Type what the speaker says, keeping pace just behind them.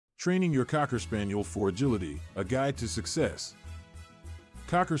Training your Cocker Spaniel for agility, a guide to success.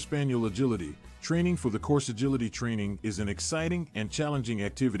 Cocker Spaniel agility. Training for the course. Agility training is an exciting and challenging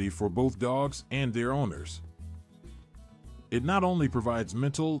activity for both dogs and their owners. It not only provides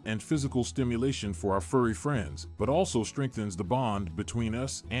mental and physical stimulation for our furry friends, but also strengthens the bond between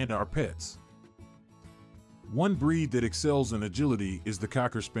us and our pets. One breed that excels in agility is the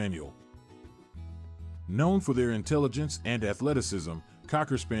Cocker Spaniel. Known for their intelligence and athleticism,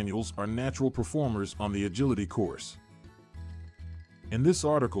 Cocker Spaniels are natural performers on the agility course. In this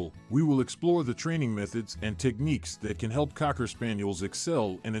article, we will explore the training methods and techniques that can help Cocker Spaniels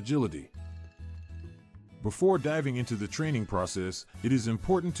excel in agility. Before diving into the training process, it is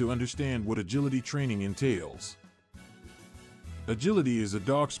important to understand what agility training entails. Agility is a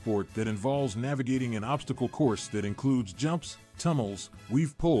dog sport that involves navigating an obstacle course that includes jumps, tunnels,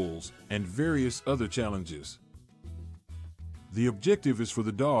 weave poles, and various other challenges. The objective is for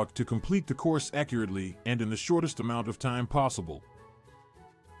the dog to complete the course accurately and in the shortest amount of time possible.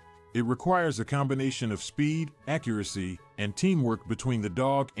 It requires a combination of speed, accuracy, and teamwork between the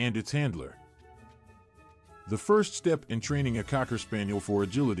dog and its handler. The first step in training a Cocker Spaniel for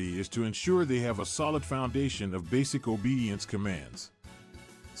agility is to ensure they have a solid foundation of basic obedience commands.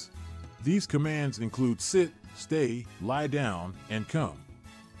 These commands include sit, stay, lie down, and come.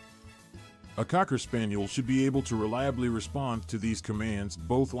 A Cocker Spaniel should be able to reliably respond to these commands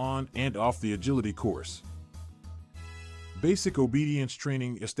both on and off the agility course. Basic obedience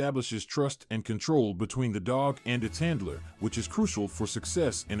training establishes trust and control between the dog and its handler, which is crucial for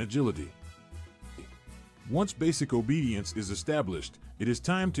success in agility. Once basic obedience is established, it is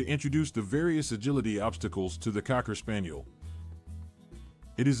time to introduce the various agility obstacles to the Cocker Spaniel.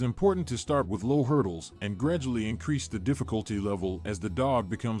 It is important to start with low hurdles and gradually increase the difficulty level as the dog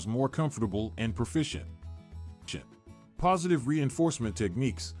becomes more comfortable and proficient. Positive reinforcement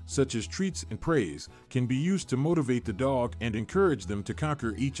techniques, such as treats and praise, can be used to motivate the dog and encourage them to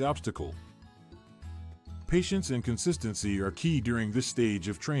conquer each obstacle. Patience and consistency are key during this stage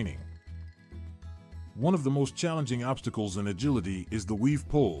of training. One of the most challenging obstacles in agility is the weave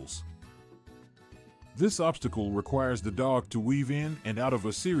poles. This obstacle requires the dog to weave in and out of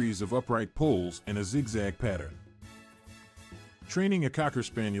a series of upright poles in a zigzag pattern. Training a Cocker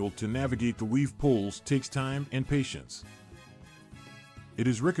Spaniel to navigate the weave poles takes time and patience. It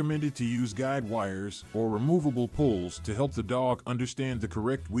is recommended to use guide wires or removable poles to help the dog understand the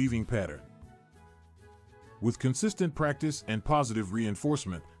correct weaving pattern. With consistent practice and positive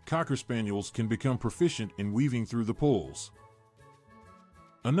reinforcement, Cocker Spaniels can become proficient in weaving through the poles.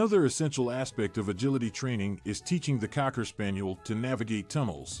 Another essential aspect of agility training is teaching the Cocker Spaniel to navigate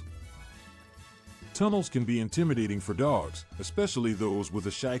tunnels. Tunnels can be intimidating for dogs, especially those with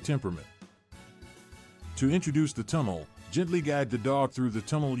a shy temperament. To introduce the tunnel, gently guide the dog through the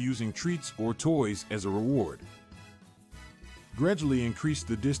tunnel using treats or toys as a reward. Gradually increase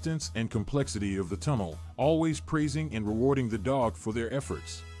the distance and complexity of the tunnel, always praising and rewarding the dog for their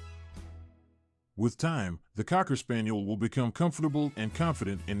efforts. With time, the Cocker Spaniel will become comfortable and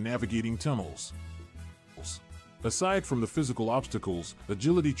confident in navigating tunnels. Aside from the physical obstacles,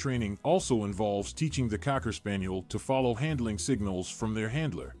 agility training also involves teaching the Cocker Spaniel to follow handling signals from their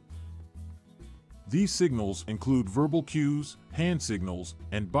handler. These signals include verbal cues, hand signals,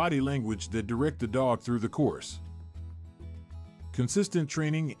 and body language that direct the dog through the course. Consistent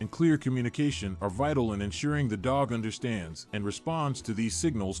training and clear communication are vital in ensuring the dog understands and responds to these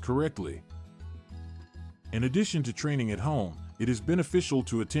signals correctly. In addition to training at home, it is beneficial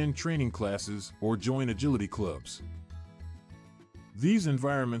to attend training classes or join agility clubs. These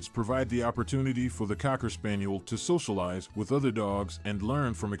environments provide the opportunity for the Cocker Spaniel to socialize with other dogs and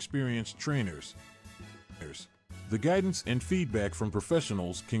learn from experienced trainers. The guidance and feedback from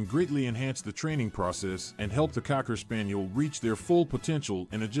professionals can greatly enhance the training process and help the Cocker Spaniel reach their full potential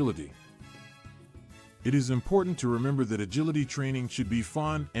in agility. It is important to remember that agility training should be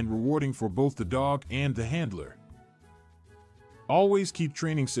fun and rewarding for both the dog and the handler. Always keep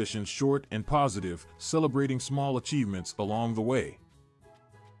training sessions short and positive, celebrating small achievements along the way.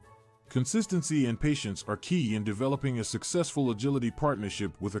 Consistency and patience are key in developing a successful agility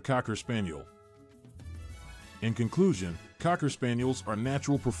partnership with a Cocker Spaniel. In conclusion, Cocker Spaniels are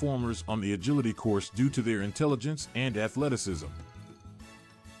natural performers on the agility course due to their intelligence and athleticism.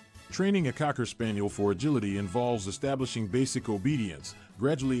 Training a Cocker Spaniel for agility involves establishing basic obedience,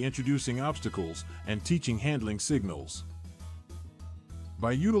 gradually introducing obstacles, and teaching handling signals.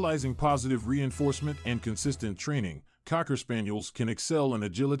 By utilizing positive reinforcement and consistent training, Cocker Spaniels can excel in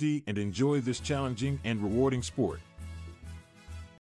agility and enjoy this challenging and rewarding sport.